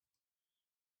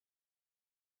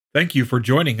Thank you for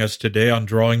joining us today on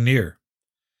Drawing Near.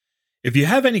 If you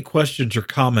have any questions or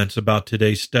comments about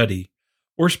today's study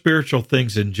or spiritual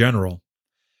things in general,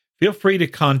 feel free to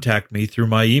contact me through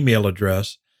my email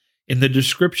address in the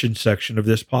description section of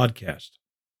this podcast.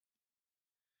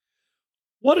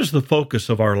 What is the focus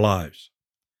of our lives?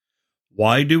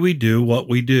 Why do we do what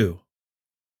we do?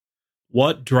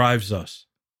 What drives us?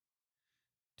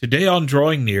 Today on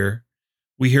Drawing Near,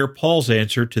 we hear Paul's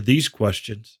answer to these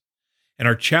questions and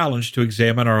are challenged to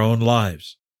examine our own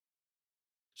lives.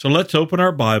 So let's open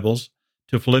our Bibles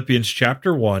to Philippians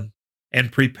chapter 1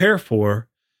 and prepare for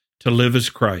To Live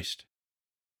as Christ.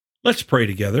 Let's pray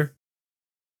together.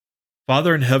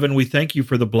 Father in heaven, we thank you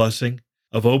for the blessing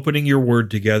of opening your word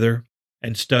together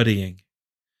and studying.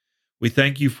 We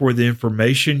thank you for the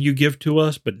information you give to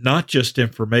us, but not just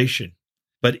information,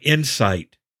 but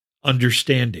insight,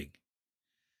 understanding.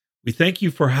 We thank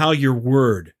you for how your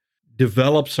word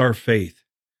develops our faith,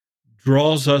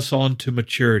 draws us on to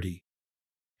maturity.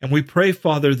 And we pray,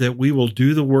 Father, that we will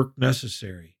do the work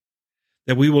necessary,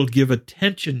 that we will give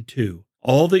attention to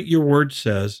all that your word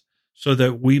says so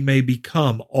that we may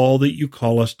become all that you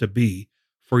call us to be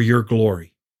for your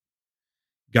glory.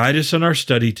 Guide us in our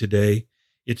study today.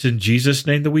 It's in Jesus'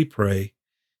 name that we pray.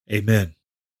 Amen.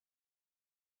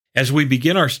 As we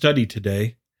begin our study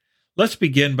today, let's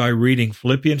begin by reading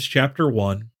Philippians chapter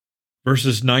 1,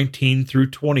 verses 19 through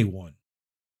 21.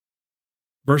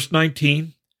 Verse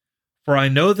 19, "For I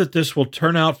know that this will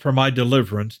turn out for my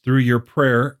deliverance through your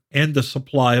prayer and the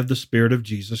supply of the Spirit of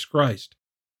Jesus Christ,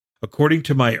 according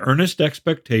to my earnest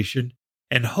expectation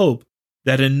and hope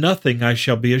that in nothing I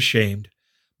shall be ashamed,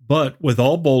 but with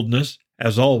all boldness,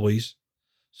 as always,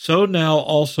 so now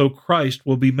also Christ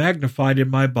will be magnified in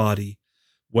my body,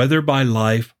 whether by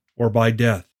life or by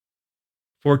death.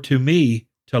 For to me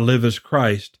to live is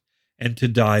Christ, and to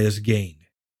die is gain."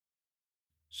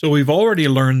 So we've already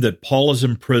learned that Paul is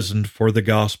imprisoned for the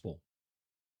gospel,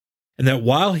 and that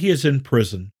while he is in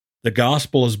prison, the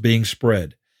gospel is being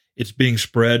spread. It's being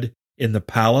spread in the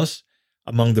palace,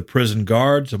 among the prison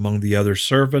guards, among the other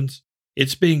servants.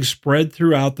 It's being spread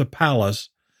throughout the palace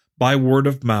by word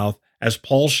of mouth as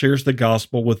Paul shares the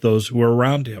gospel with those who are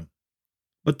around him.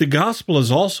 But the gospel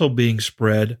is also being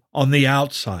spread on the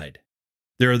outside.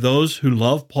 There are those who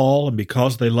love Paul, and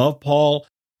because they love Paul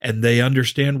and they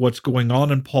understand what's going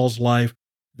on in Paul's life,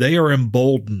 they are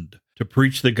emboldened to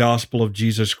preach the gospel of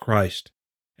Jesus Christ.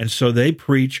 And so they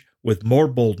preach with more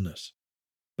boldness.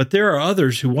 But there are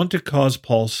others who want to cause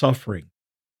Paul suffering.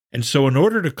 And so in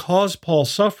order to cause Paul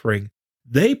suffering,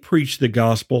 they preach the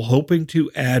gospel hoping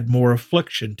to add more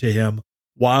affliction to him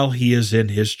while he is in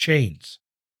his chains.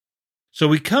 So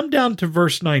we come down to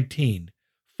verse 19,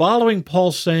 following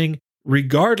Paul saying,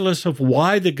 regardless of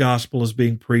why the gospel is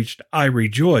being preached, I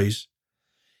rejoice.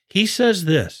 He says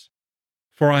this,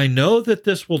 "For I know that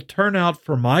this will turn out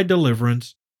for my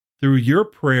deliverance through your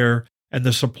prayer and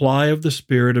the supply of the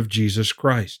Spirit of Jesus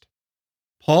Christ."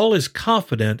 Paul is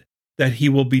confident that he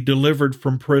will be delivered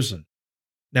from prison.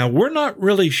 Now, we're not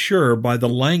really sure by the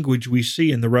language we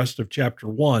see in the rest of chapter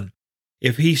 1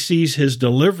 if he sees his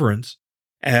deliverance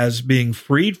as being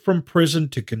freed from prison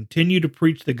to continue to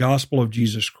preach the gospel of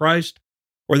Jesus Christ,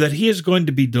 or that he is going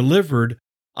to be delivered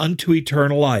unto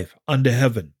eternal life, unto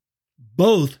heaven.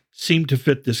 Both seem to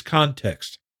fit this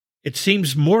context. It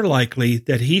seems more likely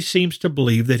that he seems to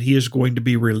believe that he is going to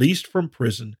be released from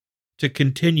prison to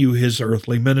continue his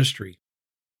earthly ministry.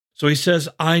 So he says,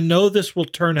 "I know this will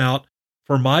turn out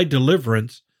for my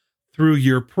deliverance through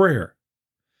your prayer."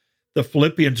 The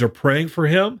Philippians are praying for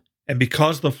him, and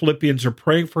because the Philippians are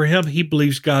praying for him, he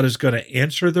believes God is going to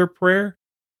answer their prayer,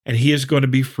 and he is going to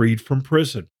be freed from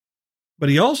prison. But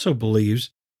he also believes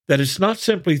that it's not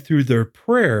simply through their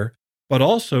prayer, but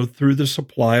also through the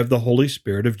supply of the Holy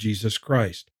Spirit of Jesus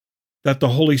Christ. That the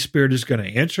Holy Spirit is going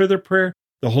to answer their prayer,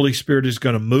 the Holy Spirit is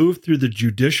going to move through the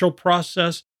judicial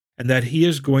process, and that he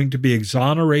is going to be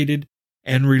exonerated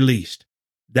and released.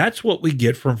 That's what we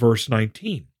get from verse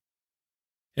 19.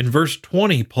 In verse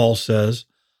 20, Paul says,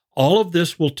 "All of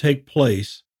this will take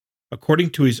place according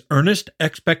to his earnest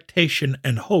expectation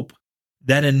and hope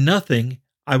that in nothing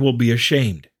I will be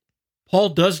ashamed." Paul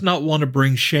does not want to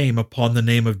bring shame upon the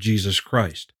name of Jesus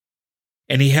Christ,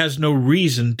 and he has no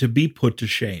reason to be put to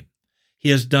shame. He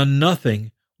has done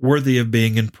nothing worthy of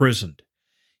being imprisoned.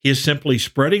 He is simply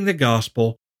spreading the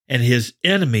gospel, and his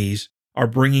enemies are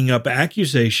bringing up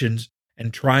accusations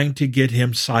and trying to get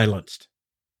him silenced.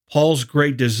 Paul's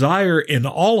great desire in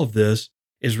all of this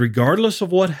is, regardless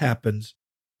of what happens,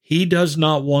 he does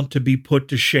not want to be put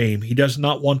to shame. He does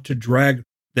not want to drag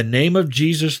the name of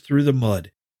Jesus through the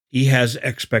mud. He has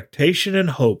expectation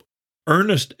and hope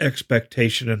earnest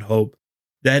expectation and hope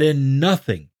that in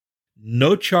nothing,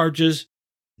 no charges,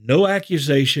 no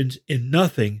accusations, in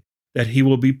nothing, that he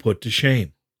will be put to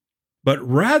shame. But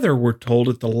rather, we're told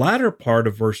at the latter part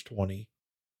of verse 20,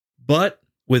 but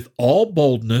with all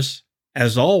boldness,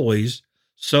 as always,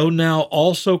 so now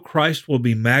also Christ will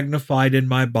be magnified in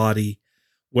my body,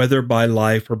 whether by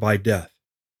life or by death.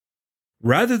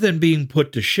 Rather than being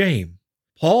put to shame,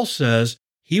 Paul says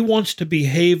he wants to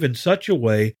behave in such a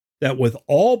way that with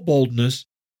all boldness,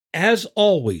 as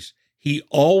always, he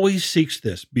always seeks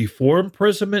this, before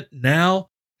imprisonment, now,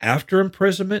 after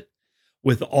imprisonment,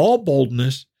 with all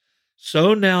boldness,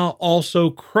 so now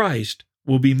also Christ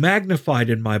will be magnified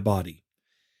in my body.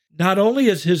 Not only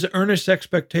is his earnest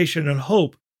expectation and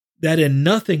hope that in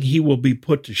nothing he will be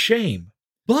put to shame,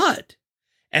 but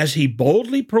as he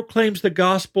boldly proclaims the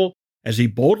gospel, as he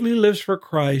boldly lives for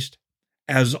Christ,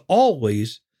 as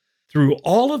always, through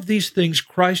all of these things,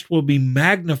 Christ will be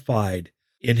magnified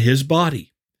in his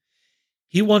body.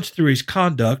 He wants through his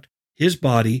conduct, his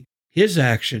body, his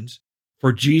actions,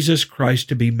 for Jesus Christ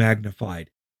to be magnified.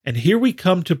 And here we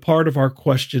come to part of our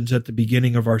questions at the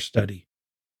beginning of our study.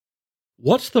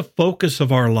 What's the focus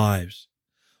of our lives?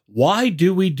 Why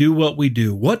do we do what we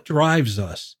do? What drives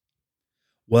us?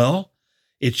 Well,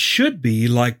 it should be,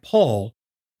 like Paul,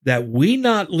 that we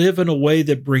not live in a way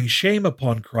that brings shame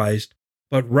upon Christ,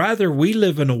 but rather we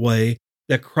live in a way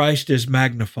that Christ is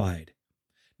magnified.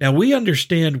 Now, we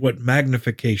understand what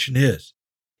magnification is.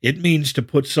 It means to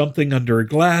put something under a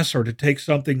glass or to take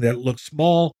something that looks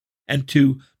small and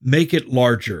to make it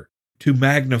larger, to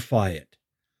magnify it.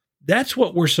 That's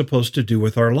what we're supposed to do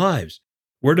with our lives.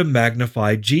 We're to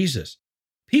magnify Jesus.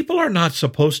 People are not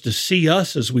supposed to see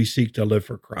us as we seek to live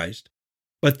for Christ,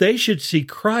 but they should see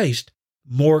Christ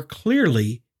more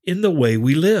clearly in the way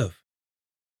we live.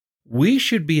 We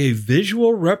should be a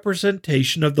visual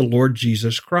representation of the Lord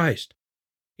Jesus Christ.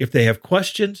 If they have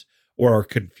questions or are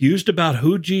confused about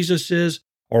who Jesus is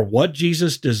or what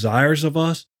Jesus desires of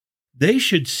us, they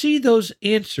should see those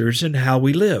answers in how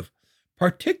we live,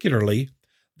 particularly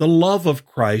the love of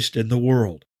Christ in the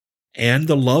world and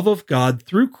the love of God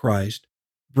through Christ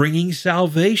bringing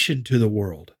salvation to the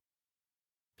world.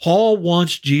 Paul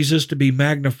wants Jesus to be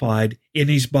magnified in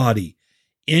his body,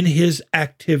 in his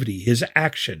activity, his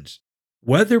actions,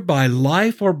 whether by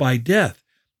life or by death.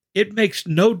 It makes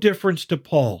no difference to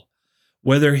Paul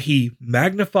whether he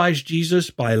magnifies Jesus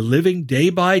by living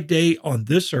day by day on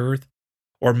this earth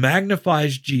or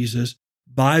magnifies Jesus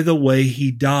by the way he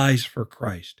dies for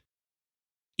Christ.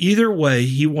 Either way,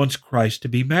 he wants Christ to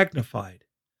be magnified.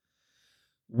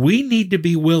 We need to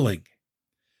be willing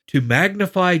to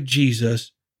magnify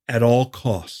Jesus at all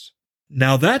costs.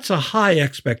 Now, that's a high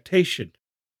expectation,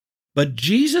 but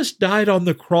Jesus died on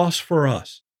the cross for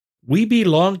us. We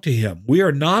belong to him. We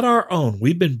are not our own.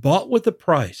 We've been bought with a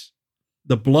price,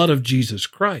 the blood of Jesus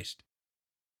Christ.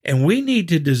 And we need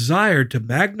to desire to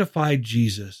magnify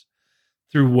Jesus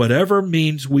through whatever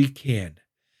means we can.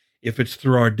 If it's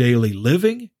through our daily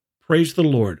living, praise the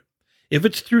Lord. If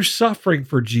it's through suffering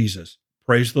for Jesus,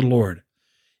 praise the Lord.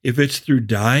 If it's through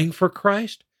dying for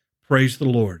Christ, praise the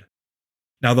Lord.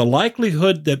 Now, the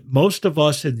likelihood that most of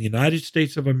us in the United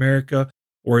States of America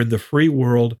or in the free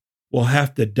world will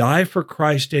have to die for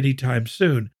Christ anytime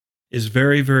soon is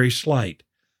very, very slight.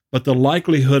 But the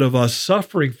likelihood of us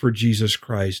suffering for Jesus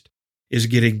Christ is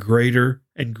getting greater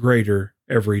and greater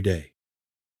every day.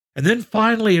 And then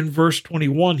finally in verse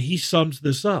 21, he sums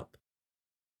this up.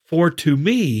 For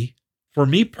me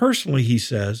personally, he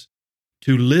says,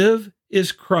 to live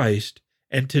is Christ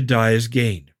and to die is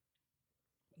gain.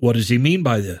 What does he mean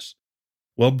by this?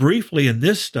 Well, briefly in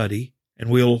this study, and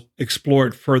we'll explore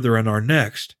it further in our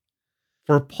next,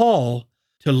 for Paul,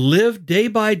 to live day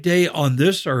by day on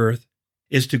this earth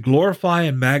is to glorify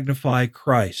and magnify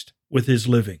Christ with his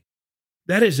living.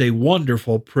 That is a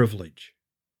wonderful privilege.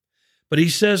 But he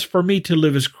says, for me to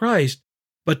live is Christ,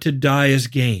 but to die is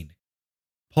gain.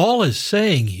 Paul is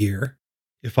saying here,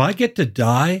 if I get to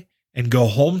die and go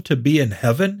home to be in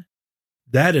heaven,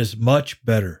 that is much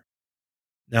better.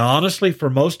 Now, honestly, for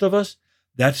most of us,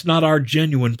 that's not our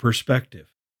genuine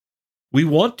perspective. We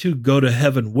want to go to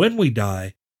heaven when we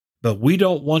die, but we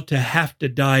don't want to have to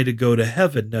die to go to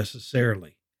heaven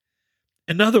necessarily.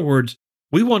 In other words,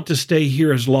 we want to stay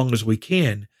here as long as we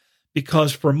can,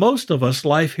 because for most of us,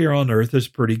 life here on earth is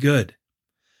pretty good.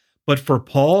 But for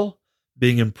Paul,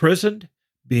 being imprisoned,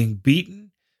 being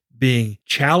beaten, being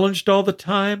challenged all the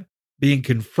time, being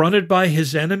confronted by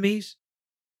his enemies,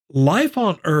 life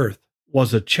on earth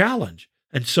was a challenge.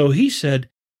 And so he said,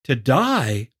 to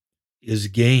die is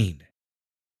gain.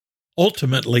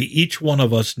 Ultimately, each one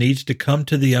of us needs to come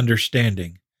to the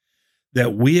understanding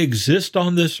that we exist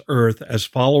on this earth as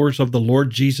followers of the Lord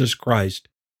Jesus Christ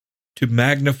to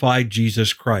magnify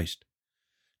Jesus Christ,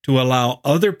 to allow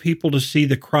other people to see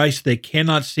the Christ they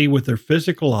cannot see with their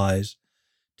physical eyes,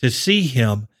 to see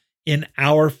him in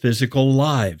our physical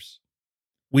lives.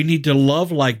 We need to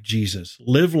love like Jesus,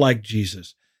 live like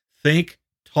Jesus, think,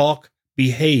 talk,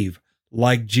 behave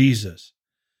like Jesus,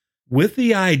 with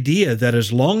the idea that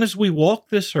as long as we walk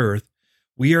this earth,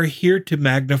 we are here to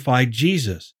magnify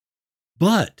Jesus.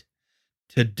 But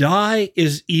to die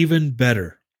is even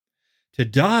better. To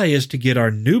die is to get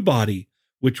our new body,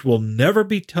 which will never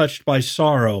be touched by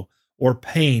sorrow or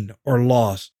pain or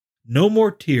loss, no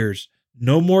more tears,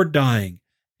 no more dying,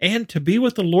 and to be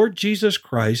with the Lord Jesus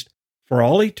Christ for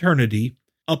all eternity,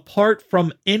 apart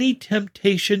from any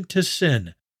temptation to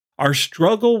sin. Our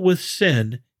struggle with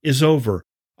sin is over.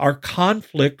 Our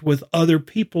conflict with other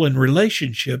people in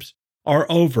relationships are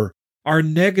over. Our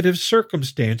negative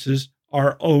circumstances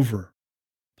are over.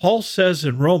 Paul says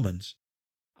in Romans,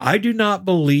 I do not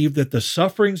believe that the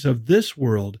sufferings of this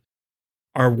world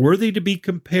are worthy to be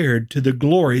compared to the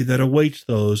glory that awaits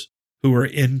those who are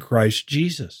in Christ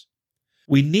Jesus.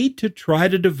 We need to try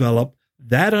to develop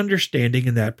that understanding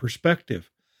and that perspective.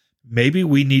 Maybe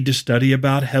we need to study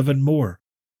about heaven more.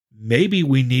 Maybe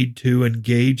we need to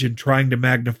engage in trying to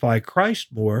magnify Christ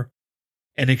more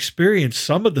and experience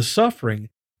some of the suffering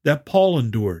that Paul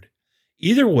endured.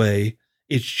 Either way,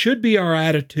 it should be our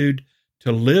attitude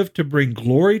to live to bring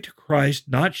glory to Christ,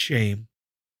 not shame,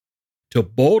 to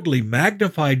boldly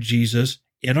magnify Jesus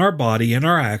in our body and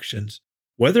our actions,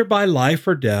 whether by life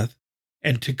or death,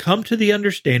 and to come to the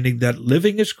understanding that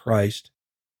living is Christ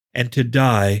and to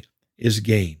die is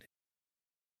gain.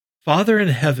 Father in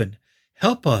heaven,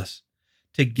 help us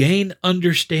to gain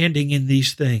understanding in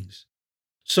these things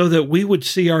so that we would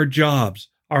see our jobs,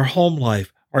 our home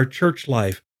life, our church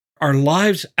life, our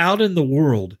lives out in the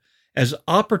world as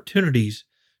opportunities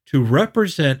to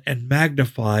represent and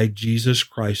magnify Jesus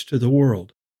Christ to the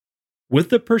world, with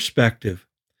the perspective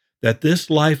that this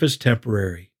life is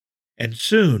temporary, and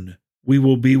soon we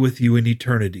will be with you in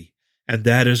eternity, and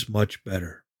that is much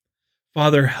better.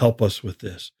 Father, help us with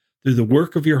this through the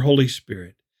work of your Holy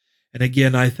Spirit. And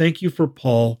again, I thank you for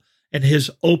Paul and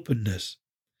his openness,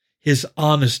 his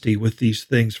honesty with these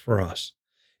things for us.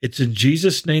 It's in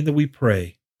Jesus' name that we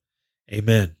pray.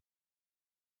 Amen.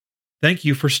 Thank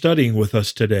you for studying with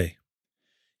us today.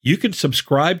 You can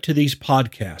subscribe to these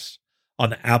podcasts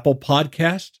on Apple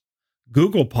Podcasts,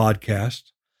 Google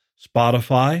Podcasts,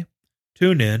 Spotify,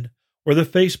 TuneIn, or the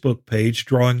Facebook page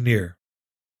Drawing Near.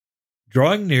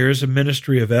 Drawing Near is a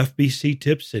ministry of FBC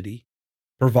Tip City,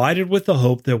 provided with the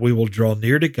hope that we will draw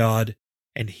near to God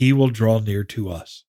and He will draw near to us.